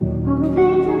Hi,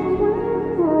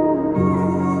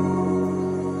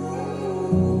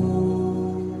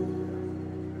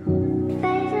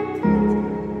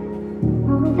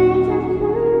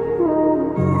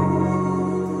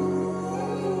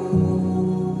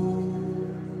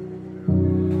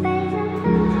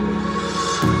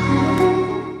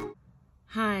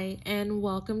 and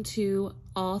welcome to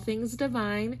All Things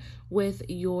Divine with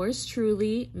yours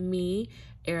truly, me,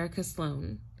 Erica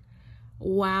Sloan.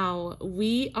 Wow,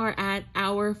 we are at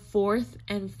our fourth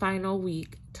and final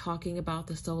week talking about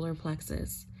the solar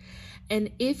plexus.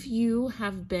 And if you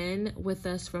have been with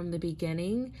us from the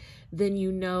beginning, then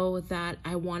you know that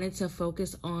I wanted to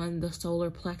focus on the solar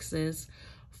plexus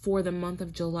for the month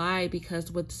of July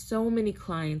because with so many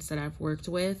clients that I've worked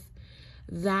with,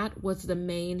 that was the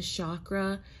main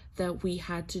chakra that we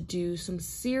had to do some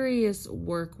serious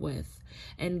work with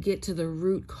and get to the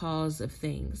root cause of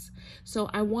things. So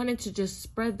I wanted to just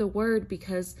spread the word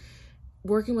because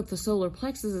working with the solar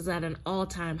plexus is at an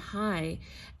all-time high,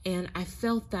 and I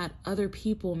felt that other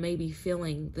people may be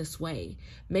feeling this way.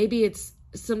 Maybe it's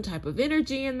some type of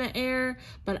energy in the air,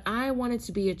 but I wanted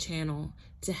to be a channel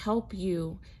to help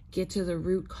you get to the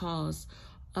root cause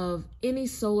of any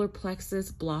solar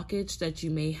plexus blockage that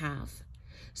you may have.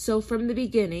 So from the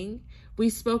beginning, we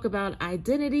spoke about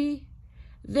identity,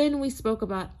 then we spoke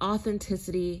about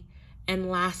authenticity,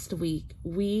 and last week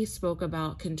we spoke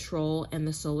about control and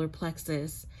the solar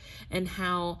plexus and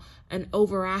how an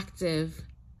overactive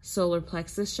solar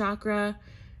plexus chakra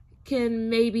can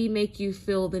maybe make you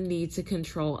feel the need to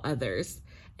control others.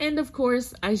 And of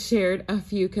course, I shared a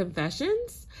few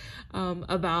confessions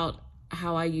about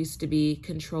how I used to be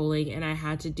controlling, and I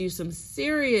had to do some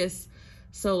serious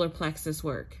solar plexus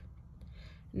work.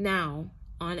 Now,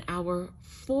 on our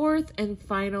fourth and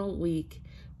final week,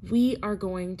 we are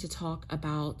going to talk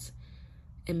about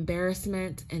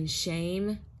embarrassment and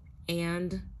shame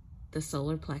and the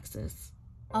solar plexus.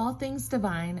 All Things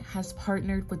Divine has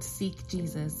partnered with Seek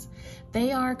Jesus.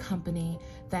 They are a company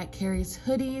that carries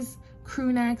hoodies,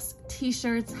 crew necks,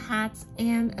 t-shirts, hats,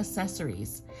 and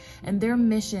accessories. And their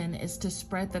mission is to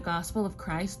spread the gospel of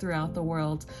Christ throughout the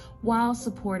world while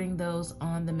supporting those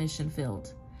on the mission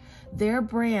field. Their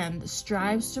brand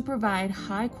strives to provide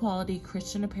high-quality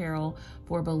Christian apparel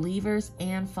for believers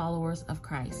and followers of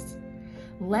Christ.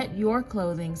 Let your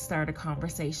clothing start a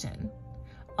conversation.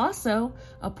 Also,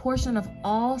 a portion of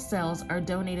all sales are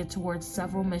donated towards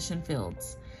several mission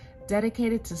fields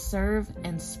dedicated to serve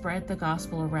and spread the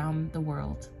gospel around the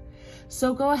world.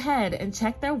 So go ahead and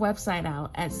check their website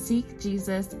out at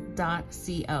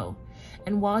seekjesus.co.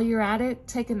 And while you're at it,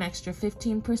 take an extra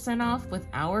 15% off with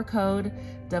our code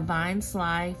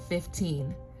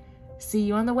DivineSly15. See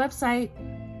you on the website.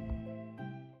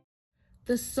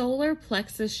 The solar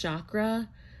plexus chakra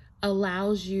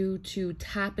allows you to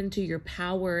tap into your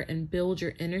power and build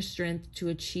your inner strength to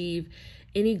achieve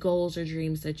any goals or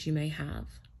dreams that you may have.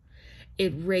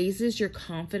 It raises your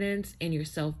confidence and your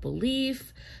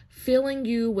self-belief, filling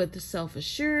you with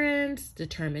self-assurance,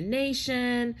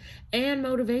 determination, and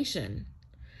motivation.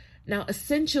 Now,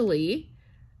 essentially,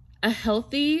 a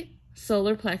healthy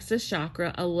solar plexus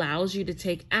chakra allows you to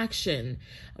take action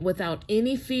without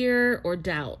any fear or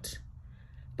doubt.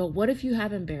 But what if you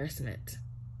have embarrassment?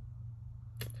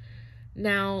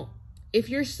 Now, if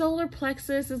your solar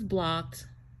plexus is blocked,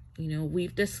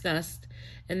 we've discussed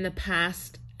in the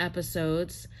past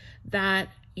episodes that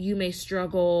you may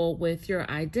struggle with your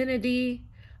identity,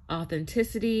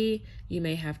 authenticity, you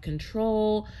may have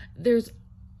control. There's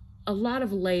a lot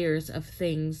of layers of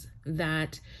things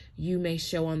that you may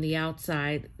show on the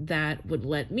outside that would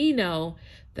let me know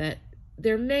that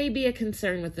there may be a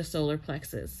concern with the solar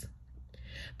plexus.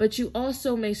 But you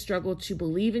also may struggle to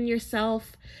believe in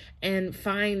yourself and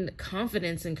find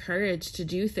confidence and courage to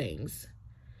do things.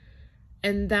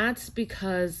 And that's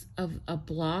because of a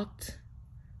blocked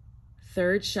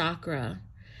third chakra,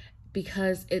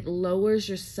 because it lowers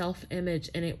your self-image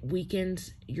and it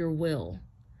weakens your will.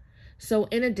 So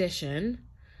in addition,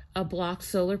 a blocked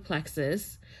solar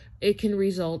plexus, it can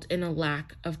result in a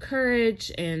lack of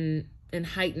courage and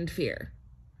heightened fear.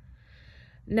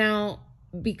 Now,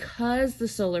 because the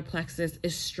solar plexus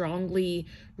is strongly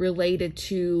related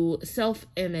to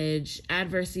self-image,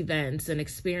 adverse events, and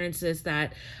experiences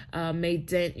that may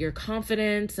dent your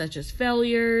confidence, such as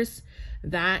failures,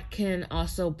 that can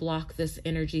also block this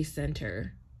energy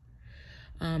center.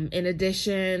 In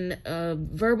addition,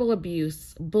 verbal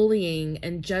abuse, bullying,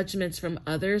 and judgments from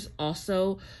others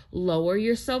also lower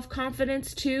your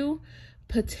self-confidence too,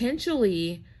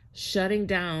 potentially shutting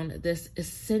down this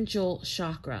essential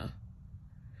chakra.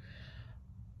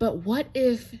 But what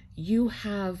if you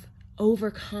have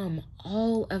overcome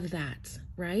all of that,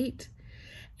 right?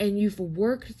 And you've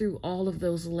worked through all of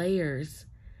those layers,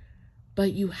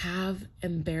 but you have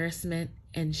embarrassment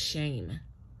and shame.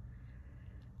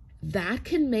 That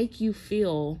can make you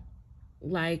feel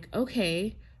like,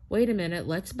 okay, wait a minute,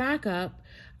 let's back up.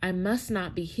 I must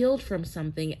not be healed from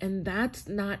something. And that's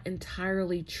not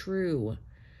entirely true.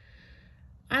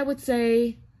 I would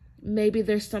say maybe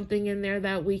there's something in there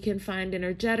that we can find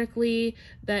energetically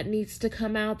that needs to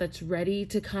come out, that's ready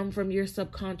to come from your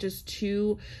subconscious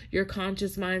to your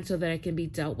conscious mind so that it can be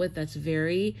dealt with. That's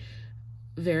very,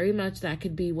 very much, that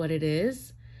could be what it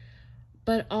is.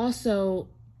 But also,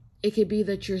 it could be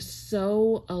that you're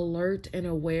so alert and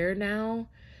aware now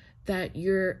that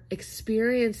you're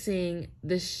experiencing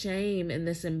this shame and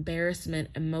this embarrassment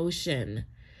emotion.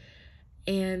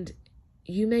 And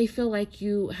you may feel like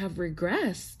you have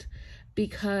regressed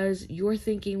because you're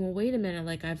thinking, well, wait a minute,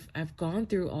 like I've gone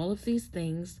through all of these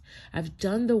things. I've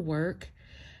done the work,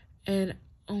 and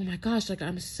oh my gosh, like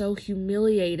I'm so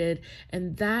humiliated.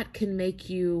 And that can make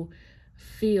you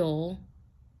feel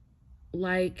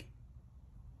like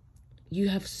you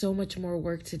have so much more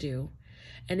work to do.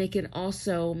 And it can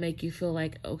also make you feel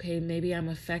like, okay, maybe I'm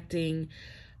affecting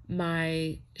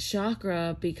my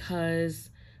chakra because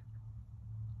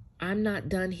I'm not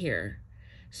done here.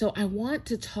 So I want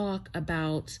to talk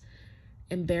about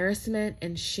embarrassment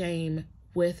and shame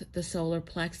with the solar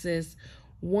plexus.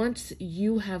 Once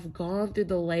you have gone through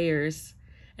the layers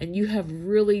and you have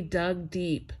really dug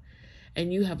deep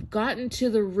and you have gotten to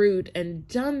the root and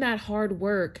done that hard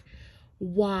work,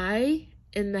 why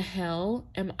in the hell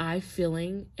am I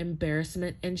feeling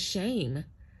embarrassment and shame?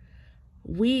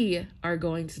 We are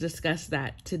going to discuss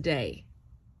that today.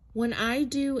 When I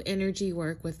do energy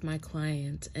work with my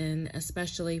client, and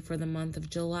especially for the month of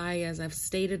July, as I've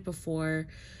stated before,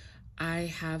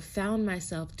 I have found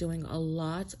myself doing a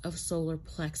lot of solar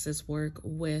plexus work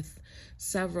with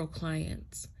several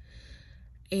clients.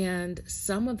 And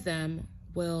some of them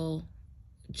will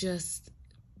just,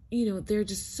 they're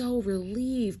just so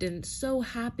relieved and so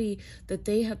happy that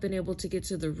they have been able to get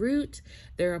to the root.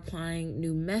 They're applying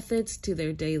new methods to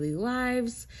their daily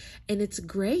lives, and it's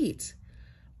great.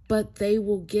 But they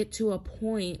will get to a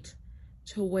point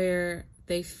to where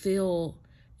they feel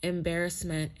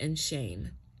embarrassment and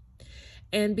shame.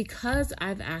 And because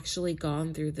I've actually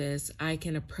gone through this, I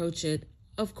can approach it,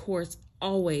 of course,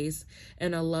 always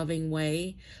in a loving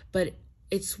way, but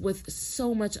it's with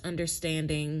so much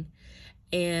understanding.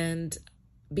 And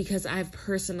because I've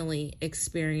personally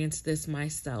experienced this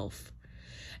myself.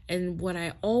 And what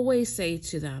I always say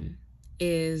to them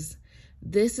is,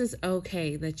 this is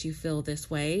okay that you feel this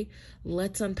way.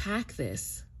 Let's unpack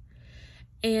this.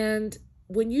 And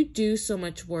when you do so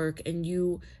much work and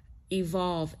you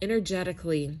evolve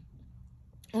energetically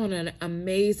on an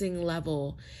amazing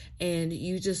level, and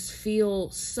you just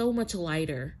feel so much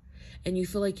lighter, and you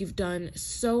feel like you've done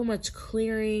so much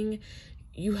clearing,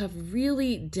 you have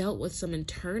really dealt with some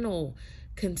internal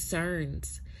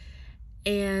concerns,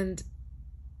 and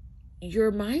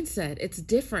your mindset, it's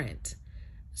different.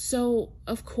 So,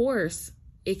 of course,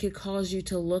 it could cause you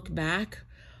to look back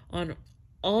on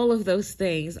all of those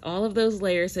things, all of those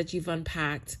layers that you've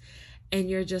unpacked, and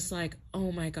you're just like,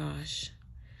 oh my gosh,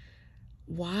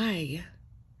 why?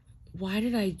 Why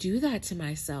did I do that to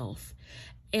myself?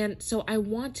 And so I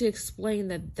want to explain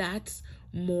that that's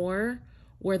more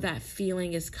where that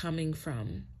feeling is coming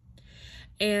from.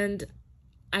 And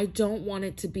I don't want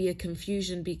it to be a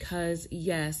confusion because,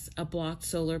 yes, a blocked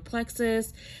solar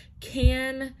plexus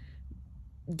can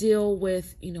deal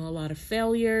with, a lot of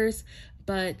failures,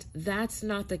 but that's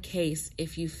not the case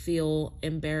if you feel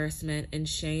embarrassment and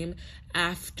shame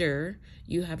after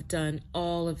you have done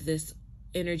all of this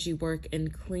energy work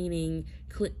and cleaning,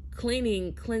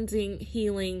 cleansing,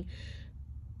 healing.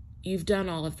 You've done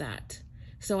all of that.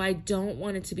 So I don't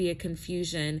want it to be a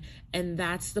confusion. And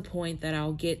that's the point that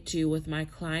I'll get to with my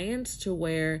clients, to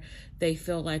where they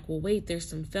feel like, well, wait, there's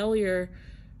some failure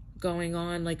going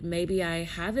on. Like maybe I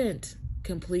haven't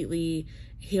completely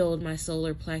healed my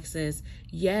solar plexus.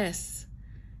 Yes,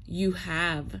 you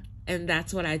have. And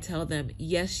that's what I tell them.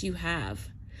 Yes, you have.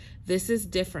 This is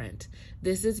different.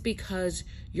 This is because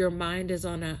your mind is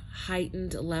on a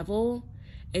heightened level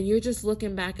and you're just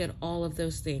looking back at all of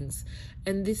those things.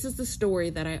 And this is the story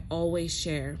that I always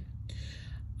share.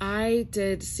 I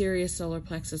did serious solar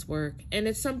plexus work, and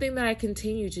it's something that I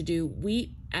continue to do.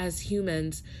 We as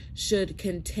humans should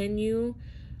continue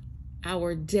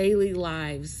our daily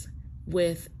lives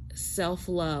with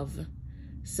self-love,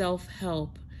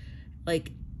 self-help,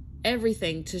 like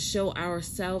everything to show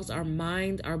ourselves, our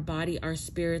mind, our body, our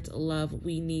spirit love.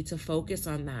 We need to focus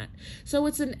on that. So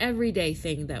it's an everyday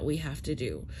thing that we have to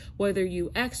do. Whether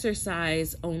you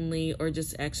exercise only or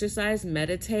just exercise,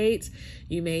 meditate,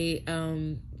 you may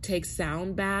take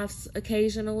sound baths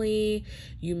occasionally,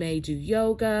 you may do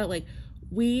yoga. Like,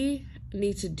 we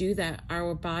need to do that.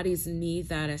 Our bodies need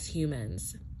that as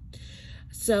humans.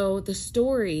 So the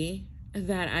story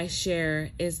that I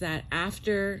share is that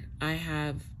after I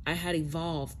had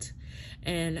evolved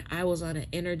and I was on an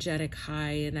energetic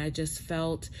high, and I just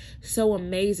felt so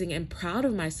amazing and proud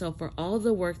of myself for all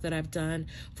the work that I've done,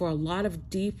 for a lot of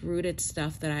deep-rooted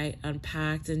stuff that I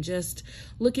unpacked, and just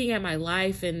looking at my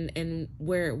life and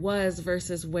where it was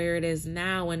versus where it is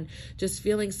now, and just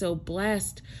feeling so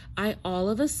blessed, I all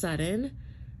of a sudden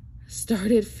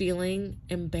started feeling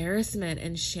embarrassment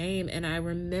and shame. And I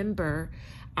remember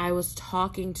I was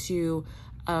talking to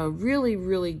a really,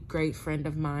 really great friend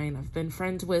of mine. I've been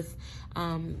friends with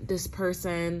this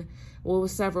person, well,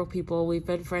 with several people. We've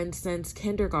been friends since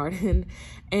kindergarten.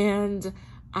 And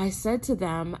I said to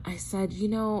them, I said,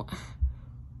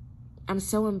 I'm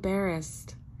so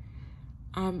embarrassed.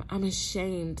 I'm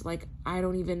ashamed. Like, I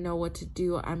don't even know what to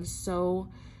do. I'm so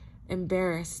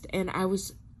embarrassed. And I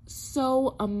was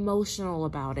so emotional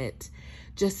about it.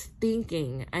 Just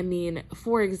thinking,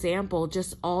 for example,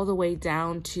 just all the way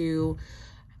down to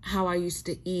how I used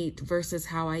to eat versus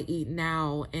how I eat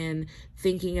now, and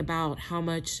thinking about how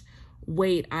much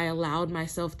weight I allowed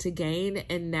myself to gain.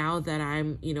 And now that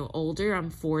I'm, older, I'm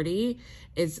 40,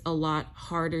 it's a lot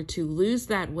harder to lose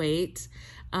that weight.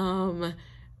 But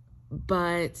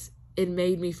it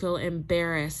made me feel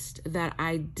embarrassed that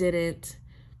I didn't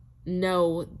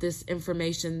know this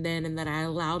information then, and that I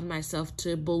allowed myself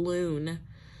to balloon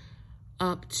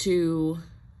up to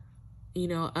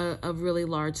a really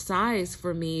large size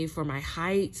for me, for my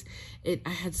height. I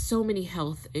had so many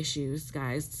health issues,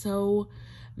 guys, so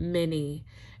many.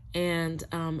 And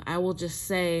I will just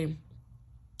say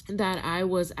that I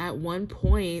was at one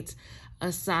point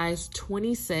a size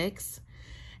 26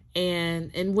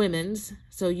 and in women's.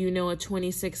 So, a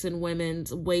 26 in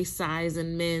women's waist size,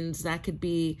 and men's, that could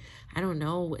be, I don't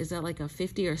know, is that like a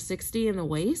 50 or 60 in the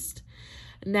waist?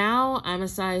 Now I'm a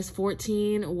size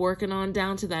 14, working on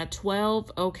down to that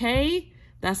 12. Okay,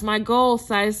 that's my goal,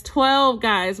 size 12,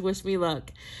 guys. Wish me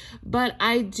luck. But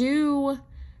I do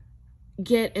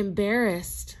get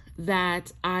embarrassed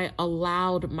that I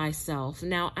allowed myself.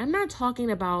 Now, I'm not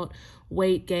talking about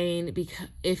weight gain, because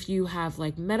if you have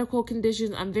like medical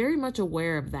conditions, I'm very much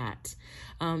aware of that.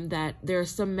 That there are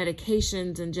some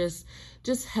medications and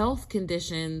just health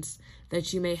conditions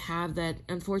that you may have that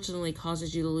unfortunately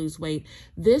causes you to lose weight.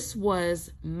 This was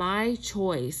my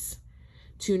choice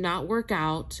to not work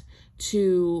out,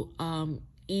 to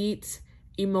eat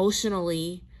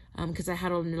emotionally, because I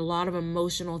had a lot of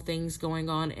emotional things going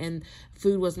on, and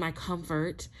food was my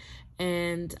comfort.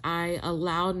 And I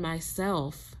allowed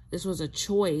myself, this was a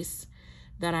choice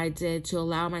that I did, to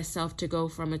allow myself to go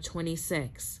from a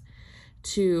 26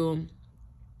 to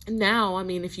now.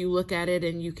 If you look at it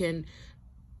and you can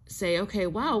say, okay,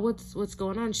 wow, what's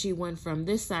going on? She went from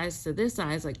this size to this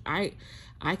size. Like, I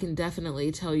can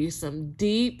definitely tell you some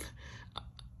deep,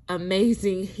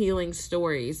 amazing healing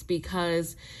stories,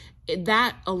 because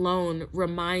that alone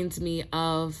reminds me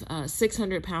of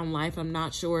 600 Pound Life. I'm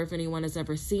not sure if anyone has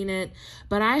ever seen it,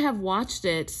 but I have watched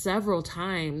it several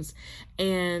times.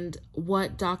 And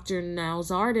what Dr.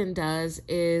 Niles Arden does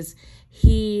is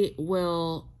he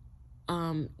will,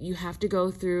 you have to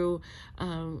go through,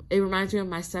 it reminds me of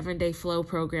my 7-day flow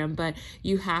program, but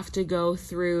you have to go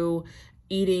through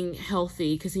eating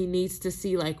healthy, because he needs to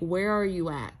see, like, where are you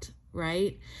at,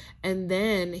 right? And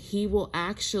then he will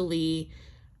actually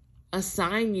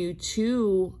assign you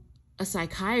to a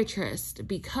psychiatrist,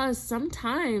 because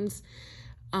sometimes,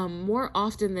 more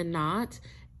often than not,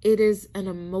 it is an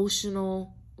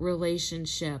emotional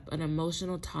relationship, an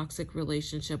emotional toxic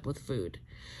relationship with food.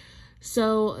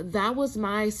 So that was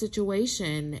my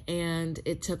situation, and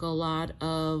it took a lot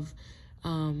of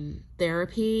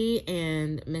therapy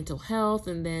and mental health,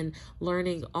 and then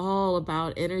learning all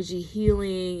about energy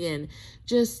healing, and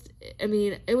just,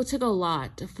 it took a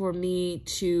lot for me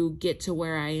to get to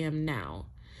where I am now.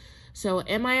 So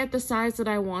am I at the size that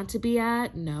I want to be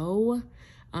at? No.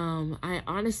 I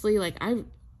honestly,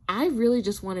 I really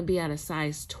just want to be at a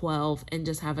size 12 and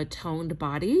just have a toned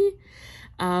body.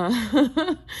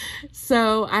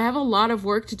 So I have a lot of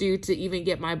work to do to even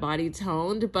get my body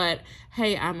toned, but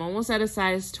hey, I'm almost at a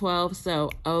size 12.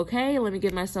 So, okay, let me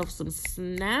give myself some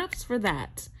snaps for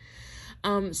that.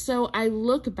 So I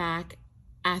look back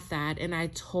at that, and I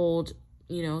told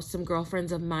some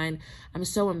girlfriends of mine, I'm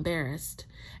so embarrassed.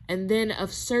 And then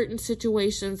of certain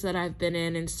situations that I've been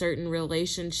in certain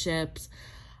relationships,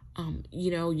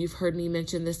 you've heard me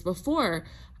mention this before.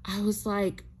 I was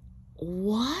like,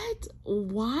 what?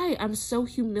 Why? I'm so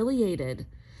humiliated.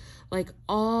 Like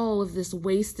all of this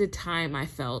wasted time I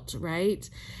felt, right?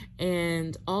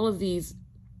 And all of these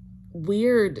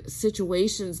weird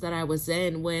situations that I was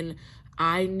in when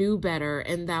I knew better.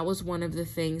 And that was one of the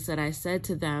things that I said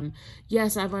to them.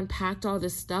 Yes, I've unpacked all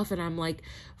this stuff and I'm like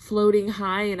floating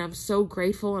high and I'm so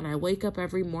grateful. And I wake up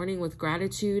every morning with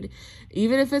gratitude.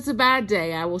 Even if it's a bad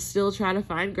day, I will still try to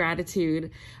find gratitude.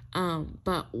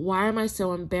 But why am I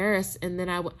so embarrassed? And then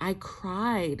I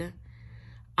cried.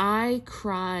 I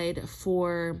cried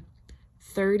for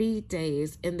 30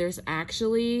 days. And there's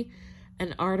actually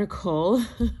an article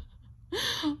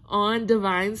on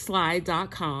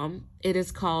divineslide.com. It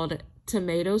is called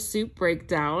Tomato Soup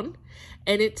Breakdown.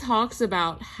 And it talks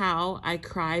about how I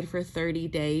cried for 30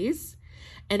 days.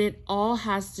 And it all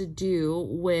has to do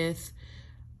with,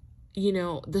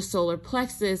 the solar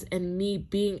plexus and me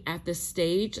being at the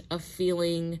stage of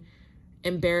feeling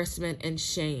embarrassment and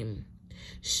shame.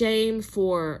 Shame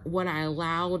for what I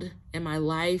allowed in my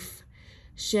life.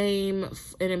 Shame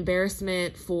and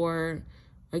embarrassment for,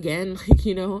 again,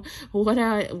 what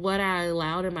I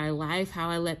allowed in my life, how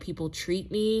I let people treat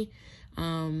me,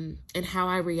 and how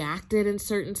I reacted in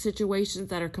certain situations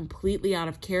that are completely out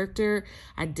of character.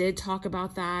 I did talk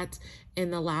about that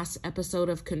in the last episode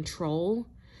of Control.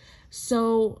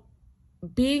 So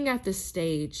being at this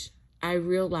stage, I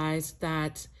realized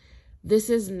that this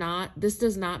does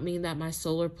not mean that my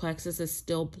solar plexus is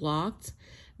still blocked.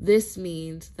 This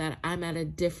means that I'm at a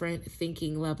different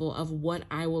thinking level of what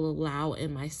I will allow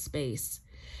in my space.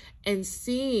 And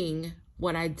seeing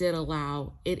what I did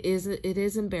allow, it is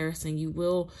embarrassing. You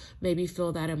will maybe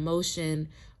feel that emotion,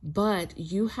 but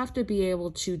you have to be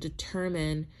able to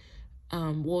determine,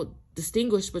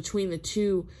 distinguish between the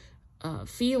two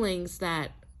feelings that,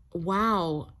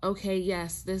 wow, okay,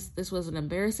 yes, this was an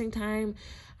embarrassing time.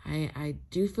 I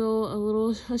do feel a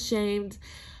little ashamed,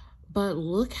 but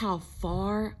look how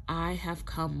far I have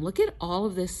come. Look at all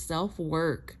of this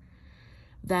self-work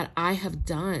that I have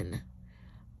done.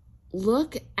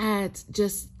 Look at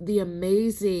just the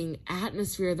amazing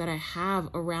atmosphere that I have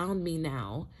around me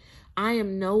now. I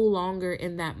am no longer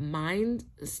in that mind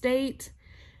state.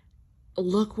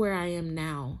 Look where I am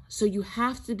now. So you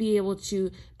have to be able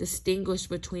to distinguish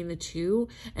between the two.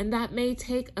 And that may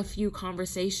take a few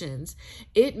conversations.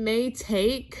 It may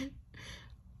take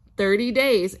 30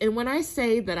 days. And when I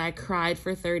say that I cried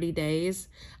for 30 days,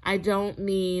 I don't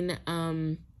mean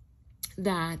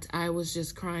that I was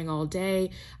just crying all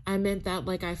day. I meant that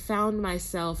I found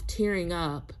myself tearing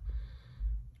up,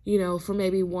 for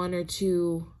maybe 1 or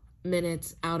 2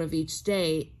 minutes out of each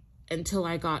day, until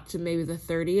I got to maybe the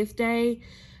 30th day.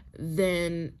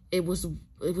 Then it was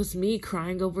me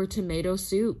crying over tomato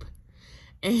soup.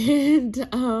 And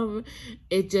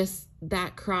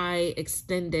that cry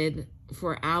extended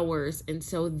for hours. And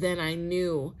so then I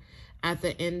knew at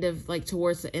the end of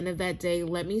towards the end of that day,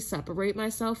 let me separate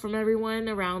myself from everyone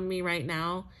around me right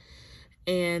now.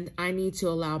 And I need to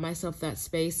allow myself that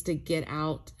space to get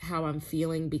out how I'm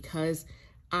feeling, because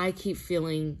I keep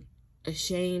feeling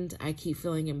ashamed. I keep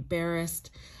feeling embarrassed.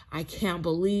 I can't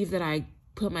believe that I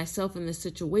put myself in these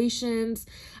situations.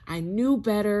 I knew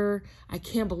better. I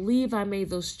can't believe I made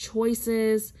those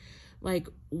choices.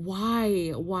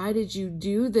 Why did you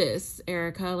do this,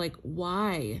 Erica?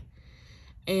 Why?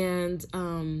 And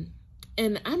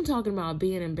I'm talking about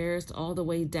being embarrassed all the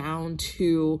way down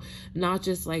to not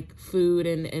just food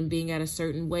and being at a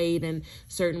certain weight and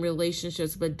certain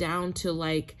relationships, but down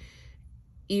to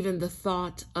even the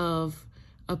thought of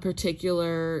a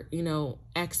particular,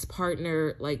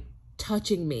 ex-partner,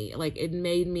 touching me. It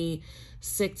made me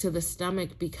sick to the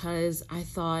stomach, because I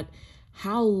thought,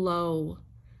 how low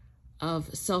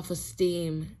of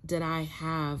self-esteem did I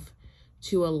have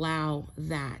to allow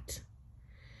that?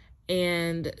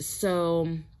 And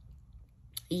so,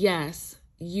 yes,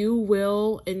 you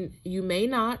will, and you may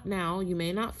not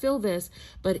feel this,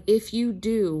 but if you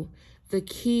do, the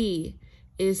key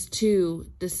is to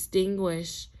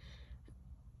distinguish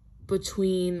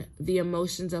between the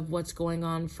emotions of what's going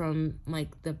on from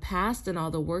the past and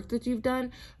all the work that you've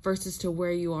done versus to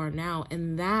where you are now.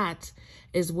 And that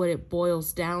is what it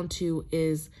boils down to,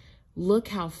 is look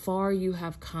how far you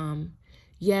have come.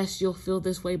 Yes, you'll feel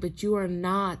this way, but you are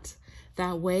not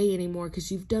that way anymore,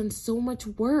 because you've done so much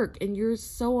work and you're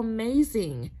so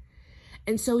amazing.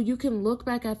 And so you can look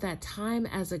back at that time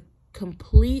as a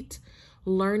complete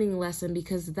learning lesson,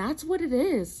 because that's what it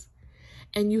is.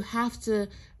 And you have to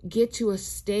get to a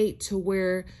state to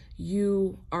where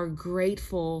you are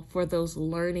grateful for those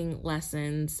learning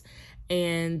lessons,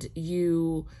 and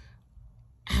you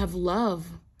have love.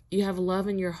 You have love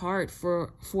in your heart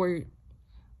for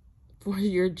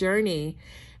your journey.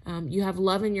 You have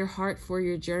love in your heart for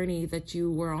your journey that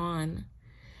you were on.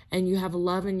 And you have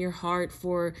love in your heart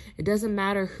for, it doesn't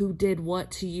matter who did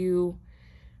what to you.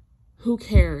 Who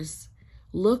cares?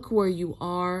 Look where you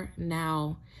are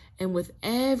now. And with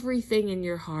everything in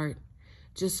your heart,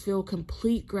 just feel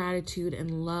complete gratitude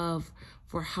and love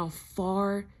for how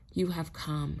far you have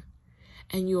come.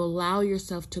 And you allow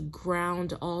yourself to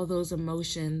ground all those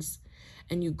emotions,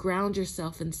 and you ground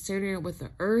yourself and center it with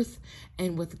the earth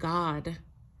and with God.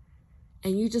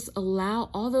 And you just allow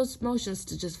all those emotions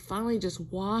to just finally just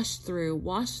wash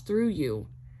through you.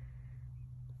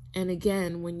 And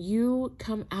again, when you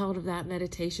come out of that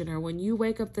meditation, or when you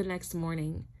wake up the next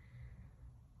morning,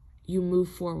 you move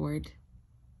forward.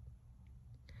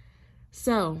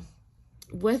 So,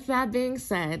 with that being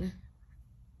said,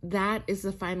 that is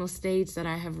the final stage that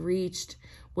I have reached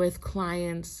with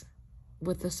clients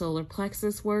with the solar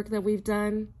plexus work that we've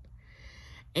done.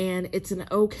 And it's an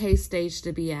okay stage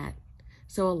to be at.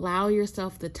 So allow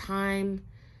yourself the time,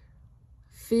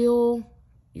 fill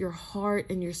your heart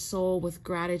and your soul with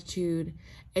gratitude,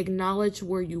 acknowledge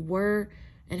where you were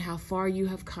and how far you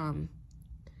have come,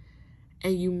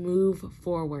 and you move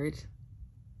forward.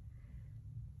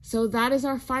 So that is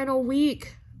our final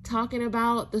week, talking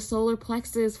about the solar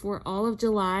plexus for all of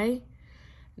July.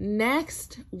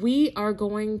 Next, we are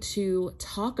going to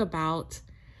talk about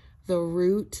the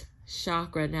root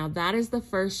chakra. Now, that is the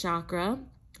first chakra.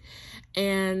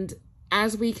 And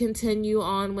as we continue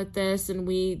on with this and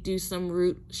we do some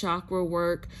root chakra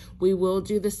work, we will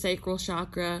do the sacral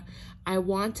chakra. I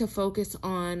want to focus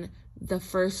on the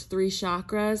first three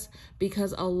chakras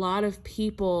because a lot of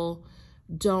people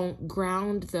don't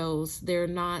ground those. They're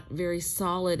not very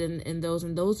solid in those.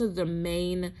 And those are the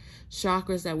main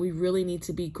chakras that we really need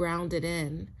to be grounded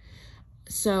in.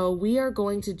 So we are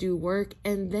going to do work.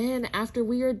 And then after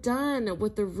we are done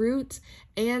with the root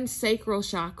and sacral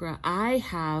chakra, I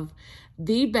have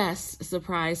the best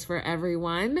surprise for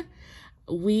everyone.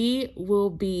 We will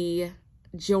be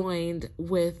joined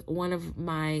with one of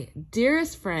my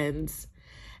dearest friends,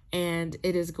 and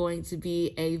it is going to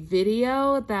be a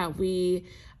video that we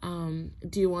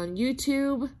do on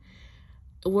YouTube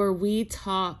where we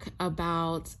talk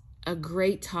about a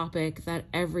great topic that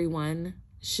everyone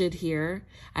should hear.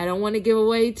 I don't want to give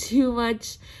away too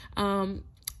much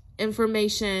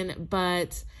information,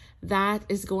 but that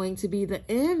is going to be the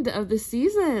end of the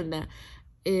season,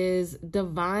 is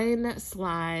Divine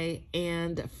Sly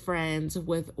and Friends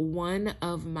with one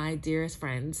of my dearest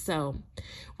friends. So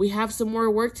we have some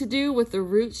more work to do with the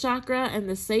root chakra and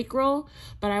the sacral,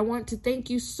 but I want to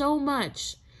thank you so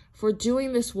much for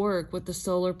doing this work with the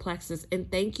solar plexus,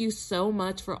 and thank you so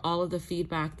much for all of the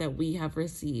feedback that we have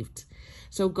received.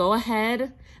 So go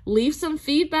ahead, leave some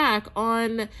feedback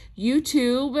on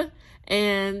YouTube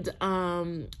and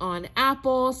on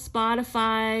Apple,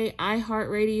 Spotify,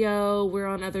 iHeartRadio. We're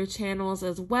on other channels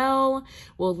as well.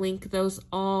 We'll link those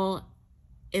all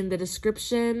in the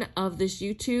description of this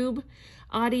YouTube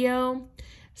audio.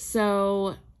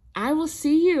 So I will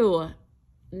see you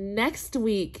next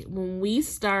week when we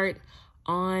start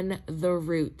on the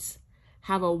root.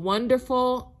 Have a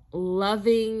wonderful,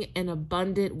 loving, and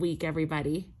abundant week,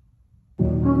 everybody.